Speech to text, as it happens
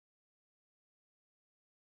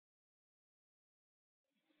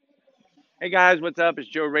Hey guys, what's up? It's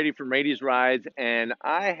Joe Raiti from Raiti's Rides, and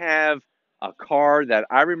I have a car that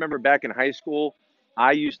I remember back in high school.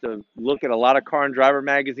 I used to look at a lot of car and driver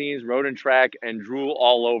magazines, road and track, and drool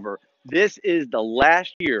all over. This is the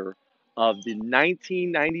last year of the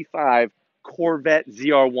 1995 Corvette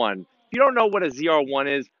ZR1. If you don't know what a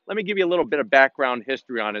ZR1 is, let me give you a little bit of background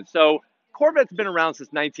history on it. So, Corvette's been around since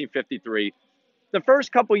 1953. The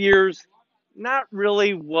first couple years, not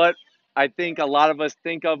really what I think a lot of us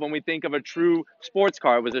think of when we think of a true sports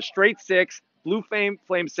car. It was a straight six, blue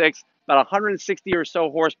flame six, about 160 or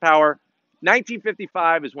so horsepower.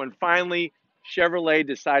 1955 is when finally Chevrolet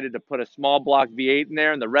decided to put a small block V8 in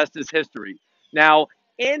there, and the rest is history. Now,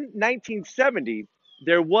 in 1970,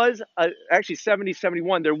 there was actually 70,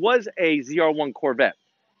 71, there was a ZR1 Corvette.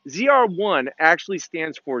 ZR1 actually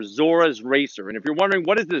stands for Zora's Racer. And if you're wondering,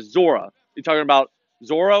 what is this Zora? You're talking about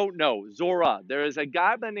Zorro? No, Zora. There is a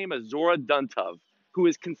guy by the name of Zora Duntov who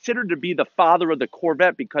is considered to be the father of the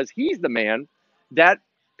Corvette because he's the man that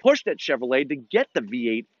pushed at Chevrolet to get the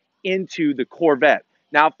V8 into the Corvette.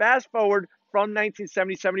 Now, fast forward from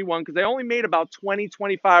 1970, 71, because they only made about 20,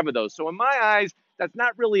 25 of those. So in my eyes, that's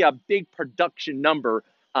not really a big production number.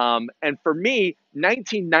 And for me,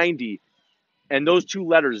 1990 and those two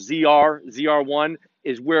letters, ZR1,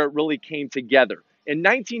 is where it really came together. In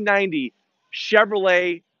 1990,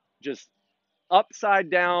 Chevrolet just upside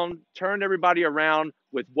down, turned everybody around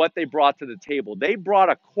with what they brought to the table. They brought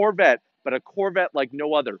a Corvette, but a Corvette like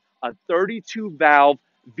no other, a 32 valve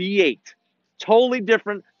V8. Totally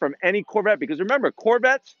different from any Corvette because remember,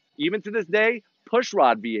 Corvettes, even to this day,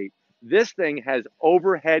 pushrod V8. This thing has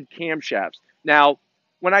overhead camshafts. Now,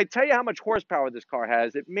 when I tell you how much horsepower this car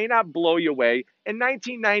has, it may not blow you away. In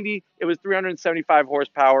 1990, it was 375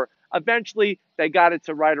 horsepower. Eventually, they got it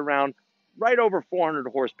to right over 400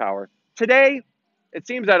 horsepower. Today, it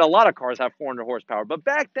seems that a lot of cars have 400 horsepower, but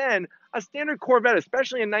back then, a standard Corvette,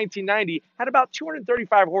 especially in 1990, had about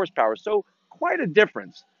 235 horsepower, so quite a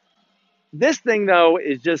difference. This thing, though,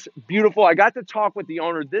 is just beautiful. I got to talk with the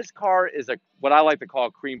owner. This car is what I like to call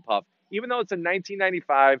a cream puff. Even though it's a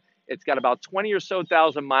 1995, it's got about 20 or so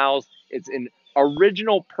thousand miles. It's in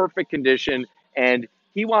original perfect condition, and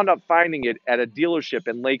he wound up finding it at a dealership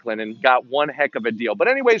in Lakeland and got one heck of a deal. But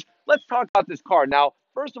anyways, let's talk about this car. Now,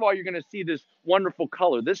 first of all, you're going to see this wonderful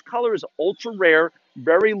color. This color is ultra rare,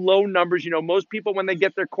 very low numbers. You know, most people, when they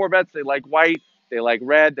get their Corvettes, they like white, they like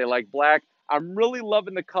red, they like black. I'm really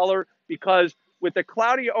loving the color because with a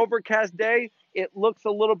cloudy, overcast day, it looks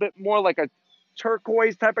a little bit more like a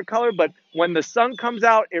turquoise type of color, but when the sun comes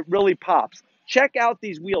out, it really pops. Check out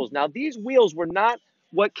these wheels. Now, these wheels were not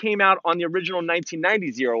what came out on the original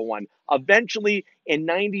 1990 01. Eventually, in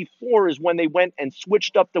 94 is when they went and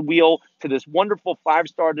switched up the wheel to this wonderful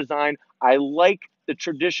five-star design. I like the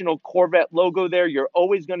traditional Corvette logo there. You're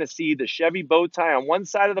always going to see the Chevy bow tie on one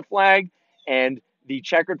side of the flag and the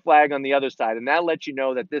checkered flag on the other side, and that lets you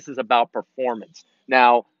know that this is about performance.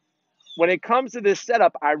 Now, when it comes to this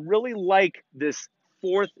setup, I really like this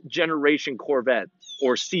fourth generation Corvette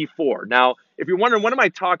or C4. Now, if you're wondering, what am I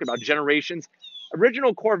talking about? Generations?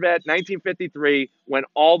 Original Corvette, 1953, went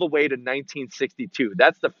all the way to 1962.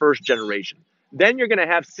 That's the first generation. Then you're going to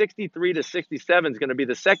have 63 to 67 is going to be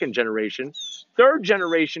the second generation. Third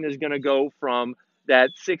generation is going to go from that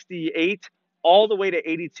 68 all the way to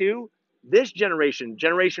 82. This generation,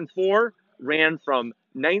 Generation 4, ran from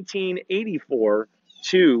 1984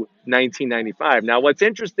 to 1995. Now, what's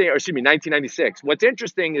interesting, or excuse me, 1996. What's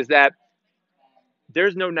interesting is that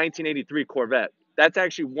there's no 1983 Corvette. That's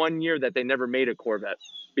actually 1 year that they never made a Corvette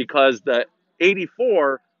because the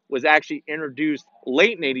 84 was actually introduced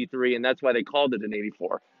late in 83, and that's why they called it an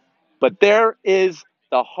 84. But there is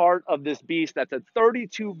the heart of this beast. That's a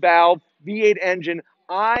 32 valve V8 engine.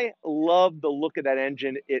 I love the look of that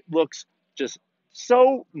engine. It looks just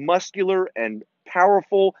so muscular and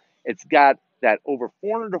powerful. It's got that over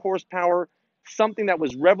 400 horsepower, something that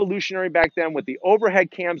was revolutionary back then with the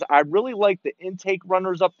overhead cams. I really like the intake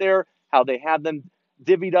runners up there, how they have them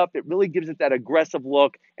divvied up. It really gives it that aggressive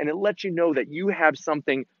look, and it lets you know that you have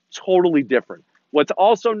something totally different. What's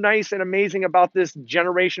also nice and amazing about this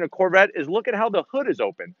generation of Corvette is look at how the hood is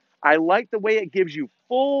open. I like the way it gives you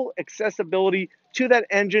full accessibility to that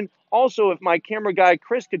engine. Also, if my camera guy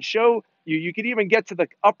Chris could show you, you could even get to the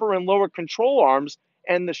upper and lower control arms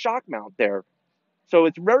and the shock mount there. So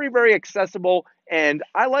it's very, very accessible, and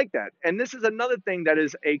I like that. And this is another thing that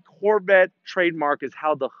is a Corvette trademark is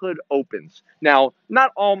how the hood opens. Now,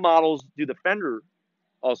 not all models do the fender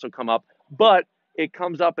also come up, but it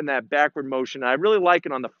comes up in that backward motion. I really like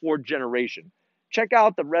it on the fourth generation. Check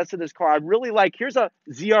out the rest of this car. I really like, here's a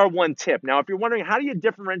ZR1 tip. Now, if you're wondering, how do you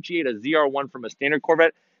differentiate a ZR1 from a standard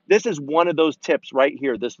Corvette? This is one of those tips right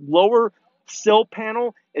here. This lower sill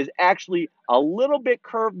panel is actually a little bit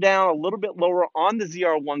curved down, a little bit lower on the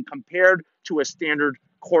ZR1 compared to a standard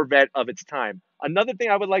Corvette of its time. Another thing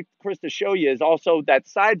I would like Chris to show you is also that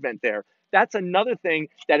side vent there. That's another thing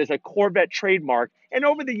that is a Corvette trademark. And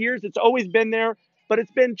over the years, it's always been there, but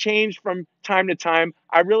it's been changed from time to time.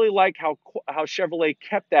 I really like how Chevrolet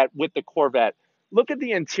kept that with the Corvette. Look at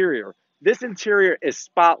the interior. This interior is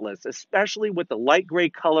spotless, especially with the light gray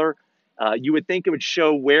color. You would think it would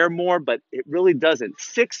show wear more, but it really doesn't.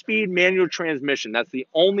 6-speed manual transmission. That's the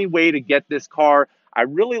only way to get this car. I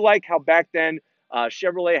really like how back then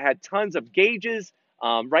Chevrolet had tons of gauges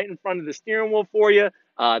right in front of the steering wheel for you,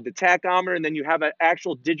 the tachometer, and then you have an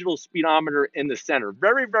actual digital speedometer in the center.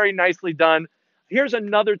 Very, very nicely done. Here's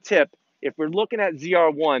another tip. If we're looking at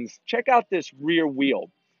ZR1s, check out this rear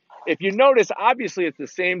wheel. If you notice, obviously it's the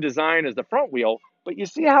same design as the front wheel, but you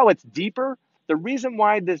see how it's deeper? The reason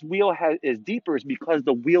why this wheel is deeper is because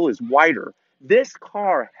the wheel is wider. This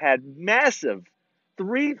car had massive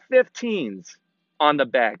 315s on the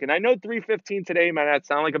back. And I know 315 today might not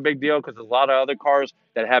sound like a big deal because there's a lot of other cars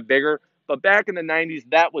that have bigger, but back in the 90s,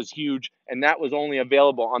 that was huge, and that was only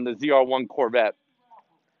available on the ZR1 Corvette.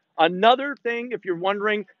 Another thing, if you're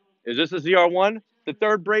wondering, is this a ZR1? The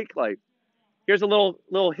third brake light. Here's a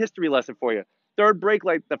little history lesson for you. Third brake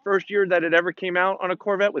light, the first year that it ever came out on a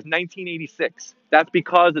Corvette was 1986. That's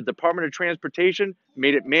because the Department of Transportation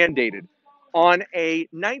made it mandated. On a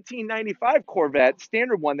 1995 Corvette,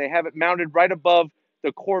 standard one, they have it mounted right above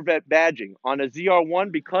the Corvette badging. On a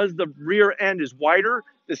ZR1, because the rear end is wider,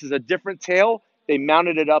 this is a different tail, they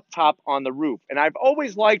mounted it up top on the roof. And I've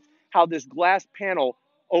always liked how this glass panel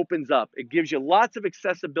opens up. It gives you lots of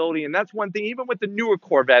accessibility, and that's one thing, even with the newer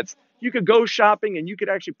Corvettes, you could go shopping and you could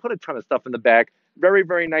actually put a ton of stuff in the back. Very,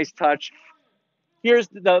 very nice touch. Here's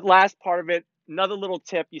the last part of it. Another little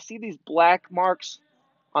tip. You see these black marks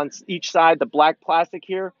on each side, the black plastic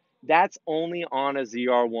here? That's only on a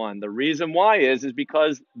ZR1. The reason why is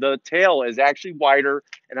because the tail is actually wider,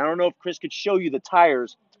 and I don't know if Chris could show you the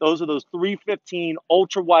tires. Those are those 315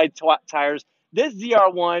 ultra-wide tires. This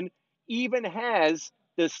ZR1 even has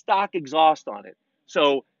the stock exhaust on it.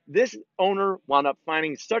 So this owner wound up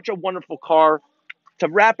finding such a wonderful car. To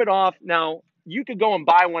wrap it off, now you could go and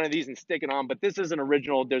buy one of these and stick it on, but this isn't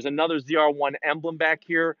original. There's another ZR1 emblem back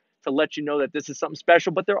here to let you know that this is something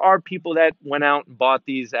special, but there are people that went out and bought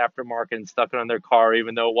these aftermarket and stuck it on their car,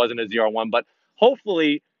 even though it wasn't a ZR1. But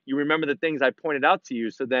hopefully you remember the things I pointed out to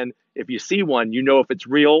you. So then if you see one, you know if it's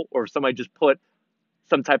real or if somebody just put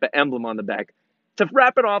some type of emblem on the back. To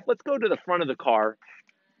wrap it off, let's go to the front of the car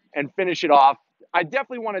and finish it off. I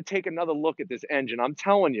definitely want to take another look at this engine. I'm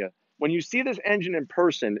telling you, when you see this engine in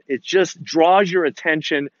person, it just draws your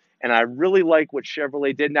attention, and I really like what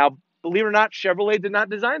Chevrolet did. Now, believe it or not, Chevrolet did not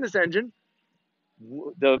design this engine.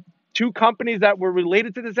 The two companies that were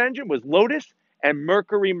related to this engine was Lotus and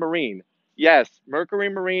Mercury Marine. Yes, Mercury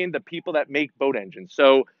Marine, the people that make boat engines.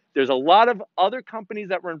 So there's a lot of other companies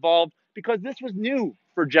that were involved because this was new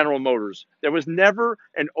for General Motors. There was never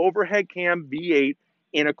an overhead cam V8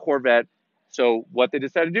 in a Corvette. So what they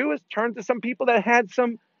decided to do is turn to some people that had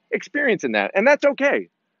some experience in that, and that's okay.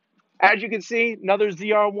 As you can see, another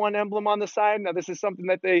ZR1 emblem on the side. Now this is something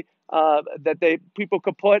that people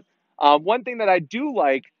could put. One thing that I do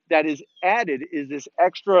like that is added is this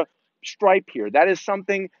extra stripe here. That is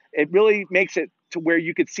something, it really makes it to where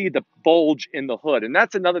you could see the bulge in the hood. And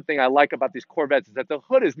that's another thing I like about these Corvettes is that the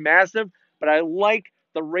hood is massive, but I like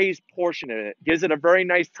the raised portion in it. Gives it a very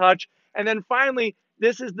nice touch. And then finally,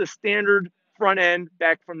 this is the standard front end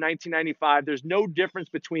back from 1995. There's no difference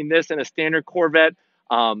between this and a standard Corvette.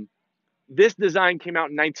 This design came out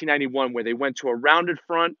in 1991 where they went to a rounded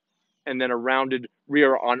front and then a rounded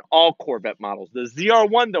rear on all Corvette models. The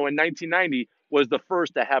ZR1, though, in 1990 was the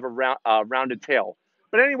first to have a rounded tail.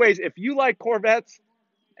 But anyways, if you like Corvettes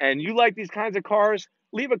and you like these kinds of cars,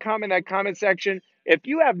 leave a comment in that comment section. If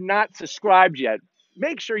you have not subscribed yet,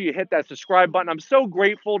 make sure you hit that subscribe button. I'm so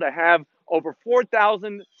grateful to have over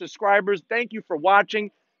 4,000 subscribers. Thank you for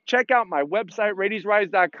watching. Check out my website,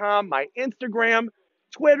 raitisrides.com, my Instagram,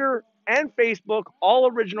 Twitter, and Facebook, all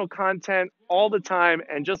original content all the time.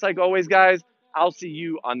 And just like always, guys, I'll see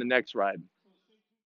you on the next ride.